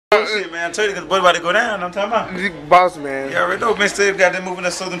shit, man. I told you because the boy about to go down. I'm talking about. Boss man. You already know, man. Still got that moving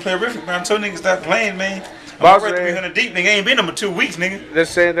that Southern Player-rific, man. I told niggas stop playing, man. Boss I'm man. 300 deep, nigga. Ain't been number 2 weeks, nigga. That's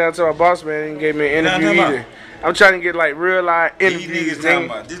the same thing I told my boss man. He gave me an interview either. I'm trying to get like real live interviews. These niggas talking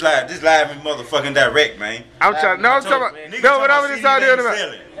about this live and motherfucking direct, man. I'm trying. No, I'm talking about. No, what I was just talking to him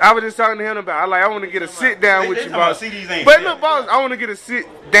about. I was just talking to him about. I want to get a sit down with you, boss. But look, boss, I want to get a sit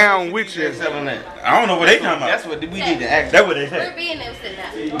down with you. I don't know what they talking about. That's what we need to ask. That's what they say. We're being them sit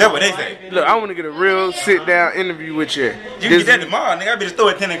down. That's what they say. Look, I want to get a real sit down interview with you. You can get that tomorrow, nigga. I be the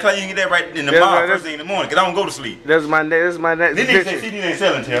store at 10 o'clock. You can get that right in the tomorrow, first thing in the morning, because I don't go to sleep. That's my next. These niggas say CDs ain't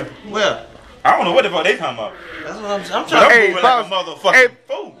selling, Teph. Well, I don't know what the fuck they talking about. that's what I'm trying. Hey, boss, like a motherfucking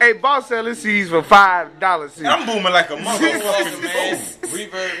fool. Hey, boss selling CDs for $5. I'm booming like a motherfucking man. fool.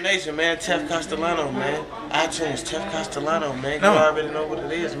 Reverb Nation, man. Teph Castellano, man. iTunes, Teph Castellano, man. No. You already know what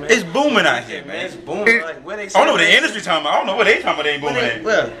it is, man. It's booming out here, man. It's booming. Like, where they I don't know what the industry talking about. I don't know what they talking about. They ain't booming at.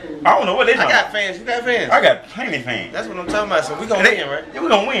 Well, I don't know what they talking I about. got fans. You got fans. I got plenty of fans. That's what I'm talking about. So we gonna win, right? Yeah, we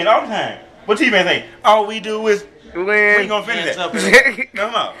gonna win all the time. What T-Man think? All we do is we ain't gonna finish that.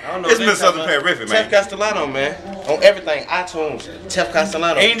 Come on. It's been Southern Player-rific, man. Teph Castellano, man. On everything. iTunes. Teph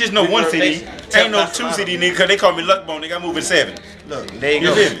Castellano. Ain't just no one CD. Ain't no 2 CD, nigga, because they call me Luckbone, nigga. I'm moving 7. Look, there you You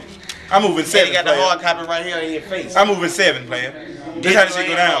go. feel me? I'm moving 7. You got the hard copy right here in your face. I'm moving 7, player. This how this shit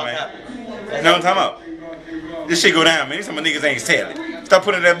go down, man. You know what I'm talking about? This shit go down, man. These some of niggas ain't selling. Stop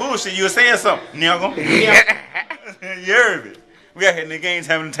putting that bullshit. You were saying something, nigga. You heard me. We out here in the games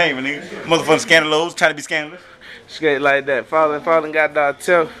having entertainment, nigga. Motherfucking scandalos, trying to be scandalous. Skate like that. Falling got dog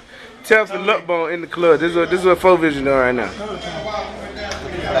Teph and Luckbone in the club. This is what 4Vision doing right now.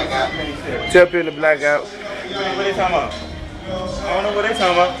 Teph in the blackout. What they talking about? I don't know what they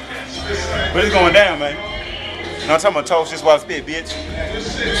talking about. But it's going down, man. No, I'm talking about talk shit while I spit, bitch.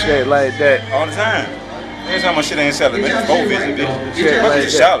 Skate like that. All the time. Every time my shit ain't selling, man. It's 4Vision, bitch. Yeah, Fuck like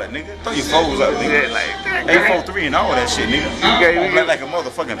your Charlotte, nigga. Throw your foes up, nigga. Yeah, like that. 843 and all that shit, nigga. You look like a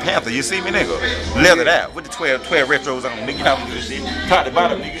motherfucking panther. You see me, nigga? Leathered out with the 12 retros on, nigga. You know how we do this shit. Top to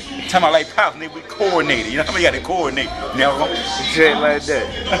bottom, nigga. Talking about like pops, nigga. We coordinated. You know how we got to coordinate? Never. Shit like that.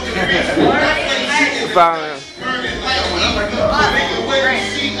 Found him.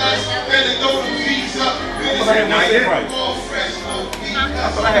 I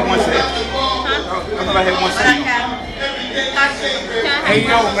thought I had one set. I thought I had one set. Hey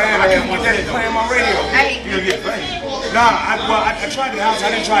yo, man, I just want that to play on my radio. You gonna get paid? Nah, I tried it in the house.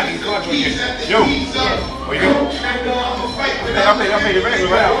 I didn't try it in the car joint yet. Yo. Oh, you? I paid the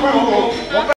regular, right?